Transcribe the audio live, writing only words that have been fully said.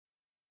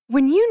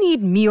When you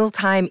need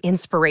mealtime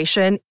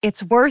inspiration,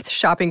 it's worth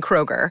shopping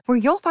Kroger, where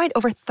you'll find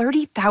over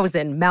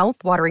 30,000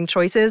 mouth-watering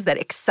choices that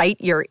excite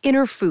your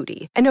inner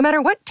foodie. And no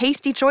matter what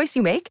tasty choice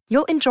you make,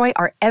 you'll enjoy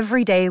our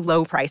everyday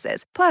low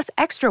prices, plus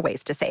extra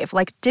ways to save,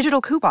 like digital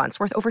coupons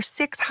worth over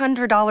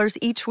 $600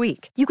 each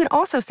week. You can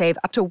also save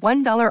up to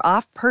 $1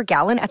 off per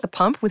gallon at the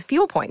pump with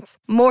fuel points.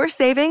 More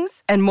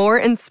savings and more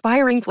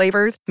inspiring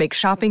flavors make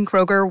shopping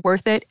Kroger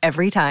worth it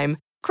every time.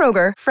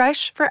 Kroger,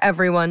 fresh for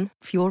everyone.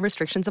 Fuel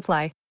restrictions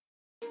apply.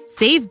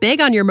 Save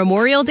big on your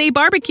Memorial Day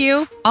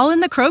barbecue, all in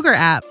the Kroger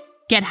app.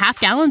 Get half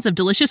gallons of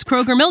delicious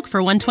Kroger milk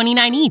for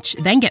 $1.29 each.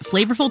 Then get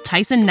flavorful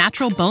Tyson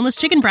natural boneless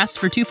chicken breasts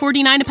for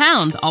 $2.49 a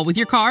pound, all with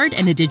your card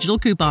and a digital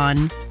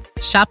coupon.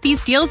 Shop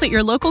these deals at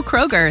your local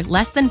Kroger,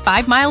 less than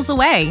 5 miles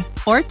away.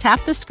 Or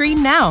tap the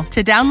screen now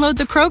to download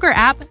the Kroger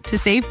app to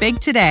save big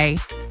today.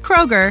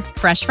 Kroger,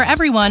 fresh for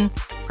everyone.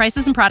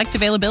 Prices and product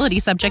availability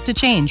subject to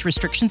change.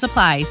 Restrictions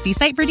apply. See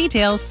site for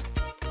details.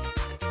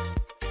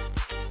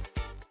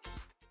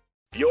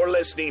 You're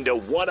listening to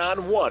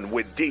One-on-One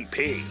with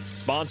DP,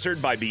 sponsored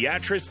by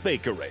Beatrice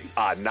Bakery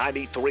on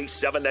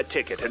 93.7 The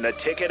Ticket and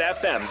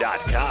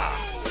theticketfm.com.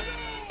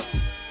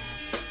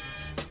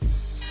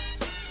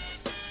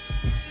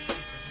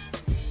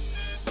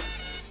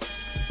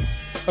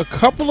 A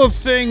couple of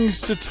things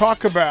to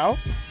talk about.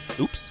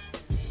 Oops.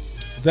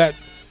 That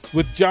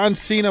with John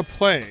Cena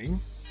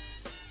playing,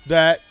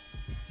 that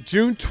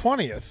June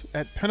 20th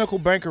at Pinnacle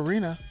Bank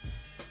Arena,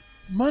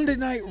 Monday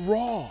Night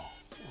Raw.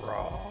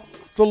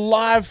 The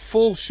live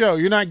full show.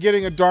 You're not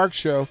getting a dark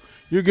show.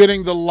 You're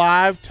getting the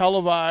live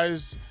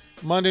televised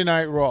Monday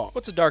Night Raw.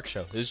 What's a dark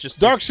show? It's just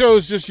dark show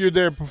is just you're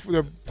there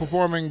they're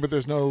performing, but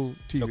there's no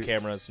TV. No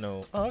cameras,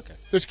 no. Oh, okay.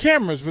 There's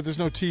cameras, but there's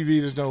no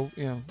TV. There's no,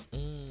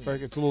 like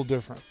it's a little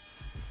different.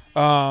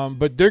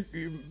 But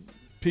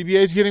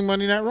PBA's getting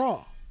Monday Night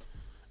Raw,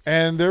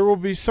 and there will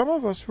be some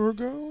of us who are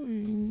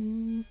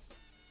going.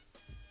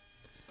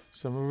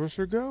 Some of us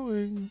are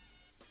going.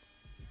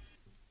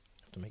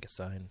 Have to make a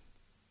sign.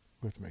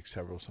 We have to make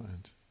several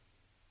signs.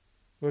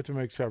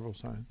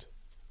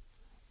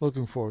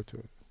 Looking forward to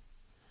it.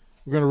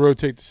 We're going to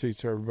rotate the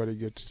seats so everybody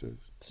gets to.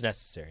 It's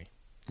necessary.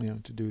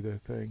 To do their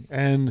thing.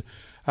 And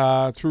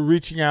through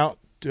reaching out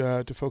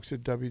to folks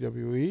at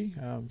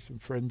WWE, some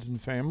friends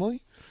and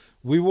family,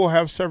 we will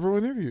have several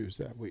interviews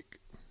that week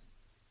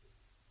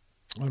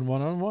on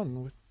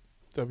One-on-One with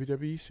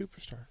WWE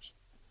superstars.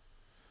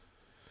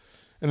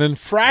 And then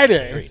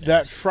Friday,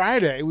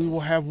 Friday, we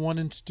will have one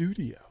in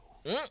studio.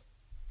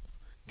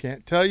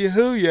 Can't tell you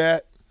who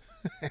yet.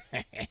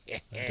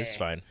 It's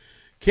fine.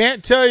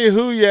 Can't tell you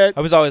who yet.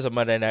 I was always a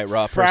Monday Night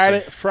Raw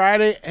person.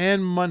 Friday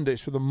and Monday.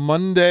 So the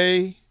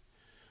Monday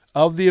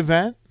of the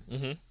event,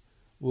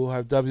 we'll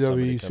have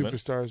WWE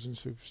superstars in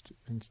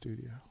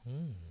studio.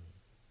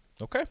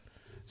 Okay.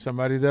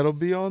 Somebody that'll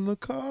be on the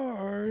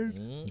card.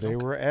 They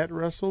were at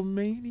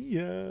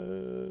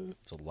WrestleMania.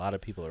 It's a lot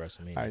of people at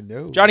WrestleMania. I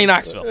know. Johnny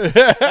Knoxville.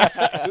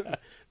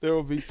 There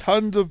will be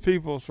tons of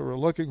people, so we're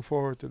looking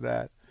forward to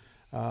that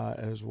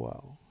as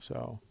well.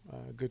 So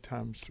good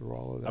times through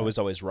all of that. I was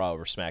always Raw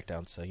over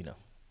SmackDown, so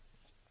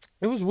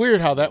It was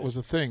weird how that was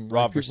a thing.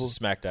 Raw versus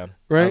SmackDown.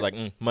 Right? I was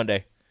like,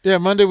 Monday. Yeah,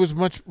 Monday was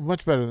much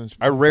better than.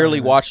 I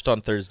rarely watched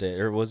on Thursday,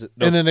 or was it?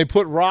 No, and then they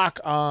put Rock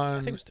on. I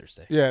think it was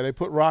Thursday. Yeah, they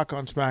put Rock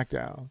on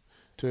SmackDown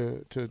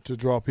to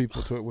draw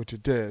people to it, which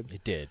it did.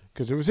 It did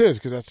because it was his.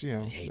 Because that's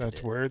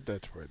that's where the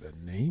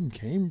name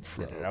came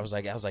from. I was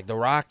like The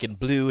Rock and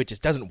blue. It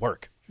just doesn't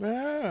work.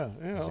 Yeah,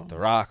 I was like, The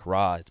Rock,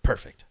 Raw, it's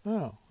perfect.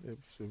 Oh, it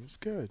was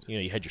good.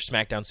 You had your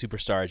SmackDown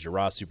superstars, your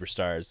Raw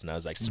superstars, and I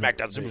was like,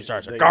 SmackDown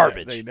superstars are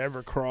garbage. They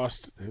never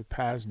crossed. The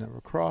paths never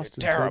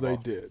crossed They're until terrible.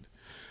 they did.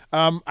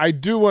 I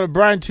do want to,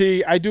 Brian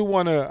T. I do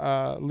want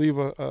to leave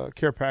a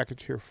care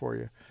package here for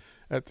you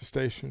at the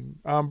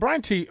station.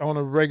 Brian T. on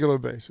a regular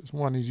basis.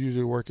 One, he's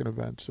usually working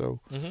events, so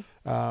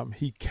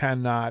he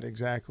cannot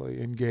exactly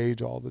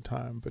engage all the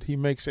time. But he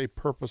makes a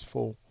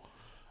purposeful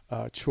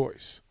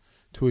choice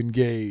to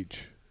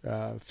engage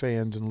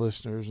fans and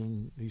listeners,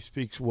 and he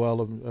speaks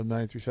well of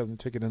 93.7 The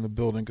Ticket in the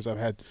building because I've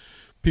had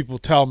people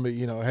tell me,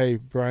 hey,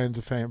 Brian's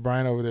a fan.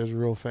 Brian over there is a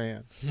real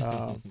fan.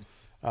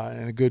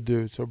 And a good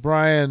dude. So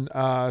Brian,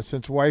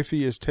 since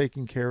wifey is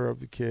taking care of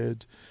the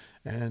kids,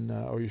 and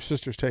or your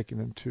sister's taking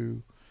them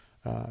to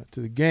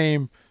the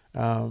game,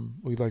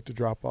 we'd like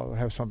to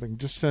have something.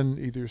 Just send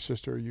either your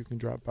sister or you can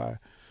drop by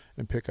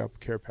and pick up a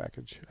care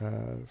package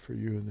for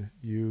you and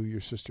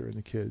your sister and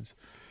the kids,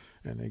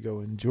 and they go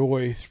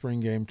enjoy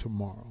spring game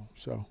tomorrow.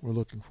 So we're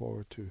looking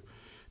forward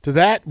to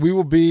that. We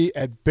will be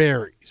at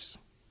Barry's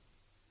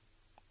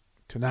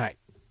tonight,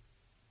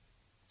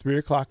 3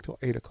 o'clock till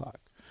 8 o'clock.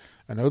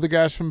 I know the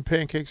guys from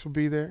Pancakes will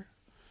be there.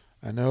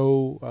 I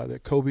know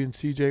that Kobe and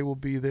CJ will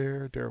be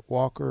there. Derek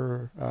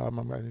Walker,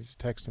 I'm going to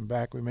text him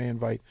back. We may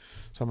invite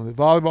some of the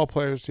volleyball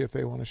players, see if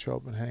they want to show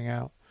up and hang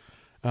out.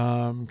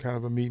 Kind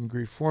of a meet and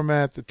greet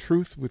format. The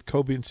Truth with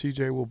Kobe and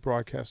CJ will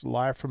broadcast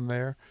live from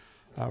there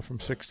from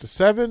 6 to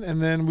 7.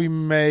 And then we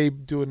may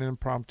do an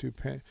impromptu,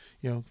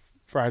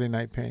 Friday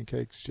night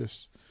Pancakes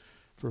just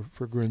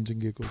for grins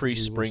and giggles.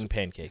 Pre-spring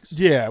pancakes.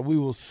 Yeah, we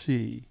will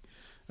see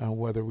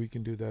whether we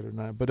can do that or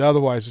not. But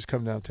otherwise, just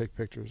come down, take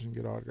pictures, and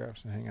get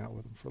autographs and hang out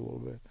with them for a little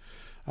bit.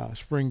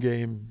 Spring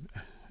game.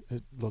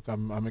 Look,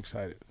 I'm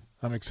excited.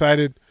 I'm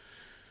excited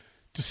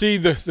to see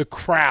the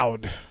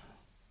crowd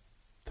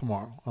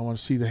tomorrow. I want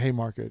to see the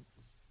Haymarket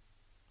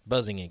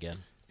Buzzing again.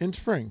 in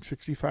spring.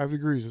 65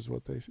 degrees is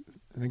what they say.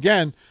 And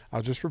again,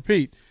 I'll just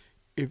repeat.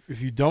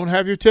 If you don't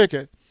have your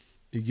ticket,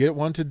 you get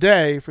one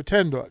today for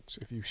 $10.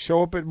 If you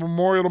show up at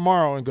Memorial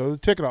tomorrow and go to the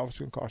ticket office, it's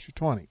going to cost you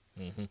 $20.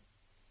 Mm-hmm.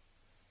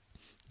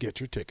 Get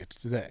your tickets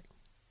today.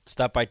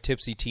 Stop by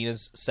Tipsy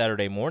Tina's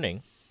Saturday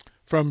morning.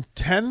 From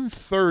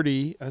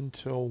 10:30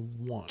 until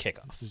 1.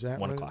 Kickoff. Is that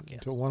 1 right? o'clock, yes.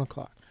 Until 1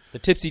 o'clock. The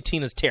Tipsy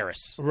Tina's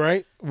Terrace.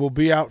 Right. We'll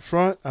be out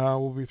front.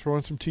 We'll be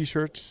throwing some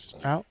T-shirts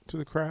out to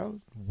the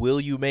crowd. Will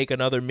you make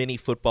another mini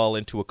football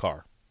into a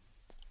car?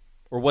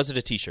 Or was it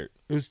a T-shirt?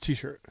 It was a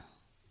T-shirt.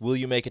 Will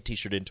you make a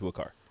T-shirt into a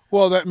car?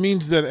 Well, that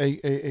means that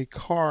a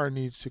car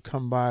needs to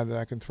come by that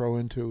I can throw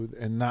into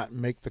and not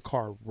make the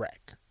car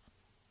wreck.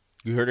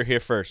 You heard her here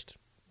first.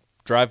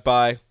 Drive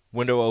by,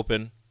 window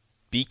open.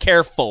 Be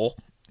careful.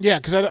 Yeah,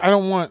 because I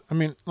don't want. I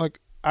mean, like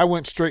I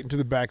went straight into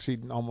the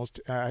backseat and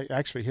I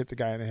actually hit the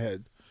guy in the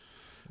head.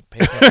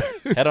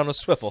 Head on a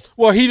swivel.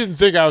 Well, he didn't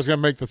think I was going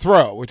to make the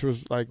throw, which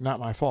was like not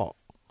my fault.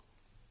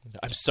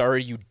 I'm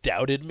sorry you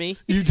doubted me.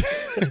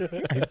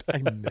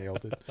 I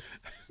nailed it.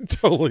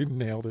 Totally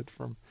nailed it.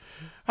 From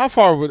how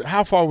far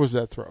was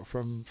that throw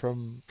from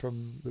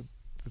the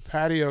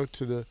patio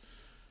to the?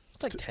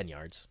 It's like 10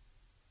 yards.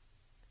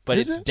 But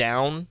Is it's it?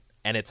 down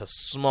and it's a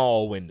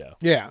small window.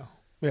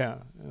 Yeah,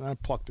 and I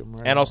plucked him right.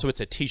 And out. also it's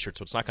a T-shirt,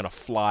 so it's not going to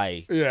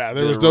fly. Yeah,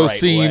 there the was no right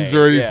seams way.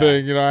 or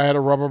anything. Yeah. You know, I had a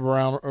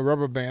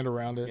rubber band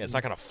around it. Yeah, it's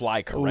not going to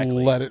fly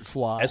correctly. Let it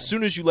fly. As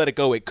soon as you let it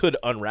go, it could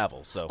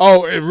unravel. So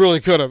Oh, it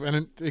really could have,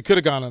 and it could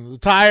have gone under the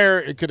tire.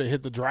 It could have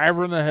hit the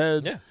driver in the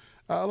head. Yeah.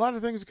 A lot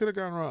of things could have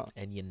gone wrong.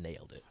 And you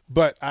nailed it.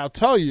 But I'll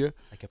tell you,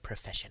 Like a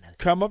professional.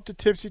 come up to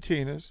Tipsy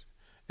Tina's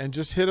and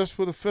just hit us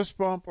with a fist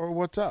bump or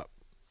what's up.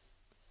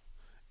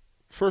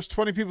 First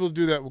 20 people to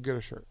do that will get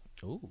a shirt.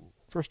 Ooh.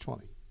 First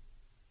 20.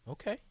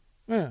 Okay.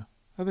 Yeah,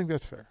 I think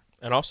that's fair.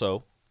 And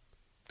also,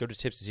 go to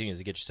Tipsy Tina's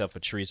to get yourself a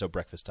chorizo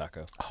breakfast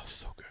taco. Oh,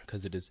 so good.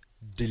 Because it is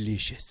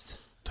delicious.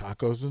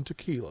 Tacos and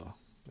tequila.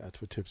 That's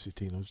what Tipsy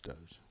Tina's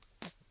does.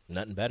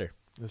 Nothing better.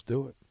 Let's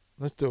do it.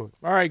 All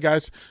right,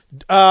 guys.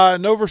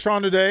 No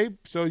Vershawn today,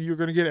 so you're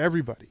going to get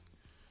everybody.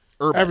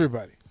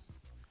 Everybody.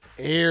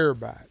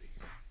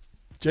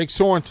 Jake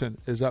Sorensen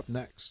is up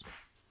next.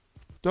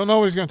 Don't know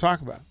what he's going to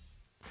talk about.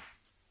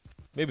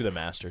 Maybe the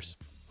Masters.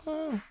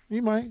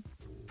 He might.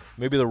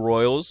 Maybe the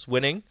Royals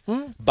winning.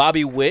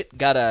 Bobby Witt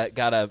got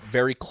a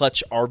very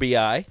clutch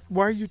RBI.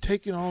 Why are you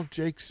taking all of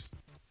Jake's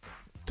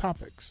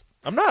topics?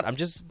 I'm not. I'm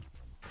just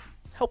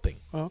helping.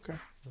 Oh, okay.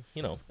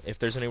 You know, if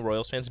there's any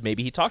Royals fans,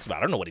 maybe he talks about it.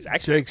 I don't know what he's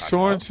actually Jake talking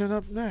about. Sorensen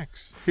up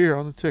next. Here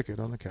on The Ticket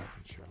on The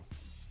Captain Show.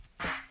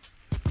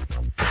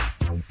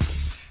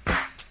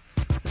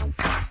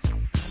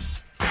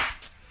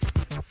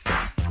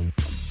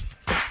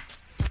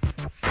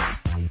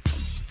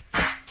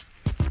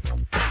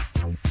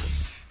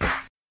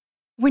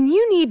 When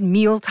you need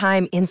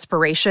mealtime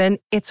inspiration,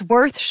 it's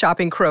worth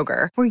shopping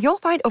Kroger, where you'll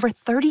find over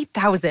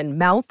 30,000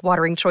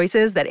 mouth-watering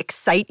choices that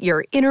excite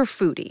your inner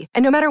foodie.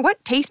 And no matter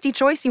what tasty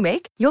choice you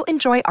make, you'll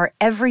enjoy our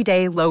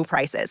everyday low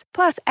prices,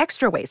 plus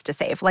extra ways to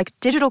save, like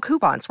digital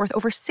coupons worth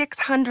over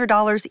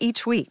 $600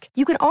 each week.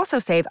 You can also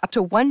save up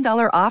to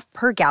 $1 off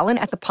per gallon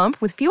at the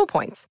pump with fuel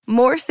points.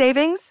 More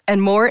savings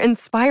and more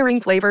inspiring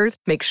flavors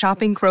make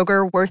shopping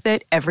Kroger worth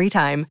it every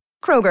time.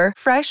 Kroger,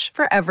 fresh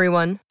for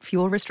everyone.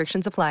 Fuel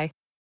restrictions apply.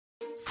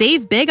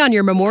 Save big on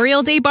your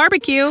Memorial Day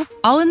barbecue,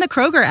 all in the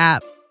Kroger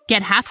app.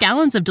 Get half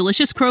gallons of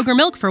delicious Kroger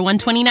milk for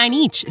 $1.29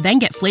 each. Then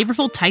get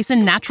flavorful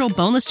Tyson natural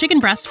boneless chicken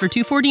breasts for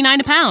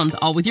 $2.49 a pound,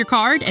 all with your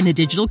card and a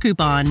digital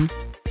coupon.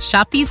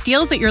 Shop these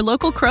deals at your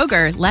local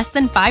Kroger, less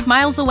than 5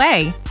 miles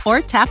away.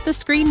 Or tap the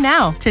screen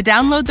now to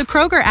download the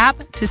Kroger app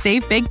to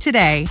save big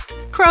today.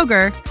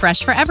 Kroger,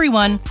 fresh for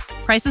everyone.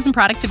 Prices and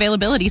product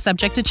availability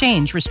subject to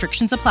change.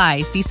 Restrictions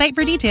apply. See site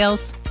for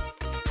details.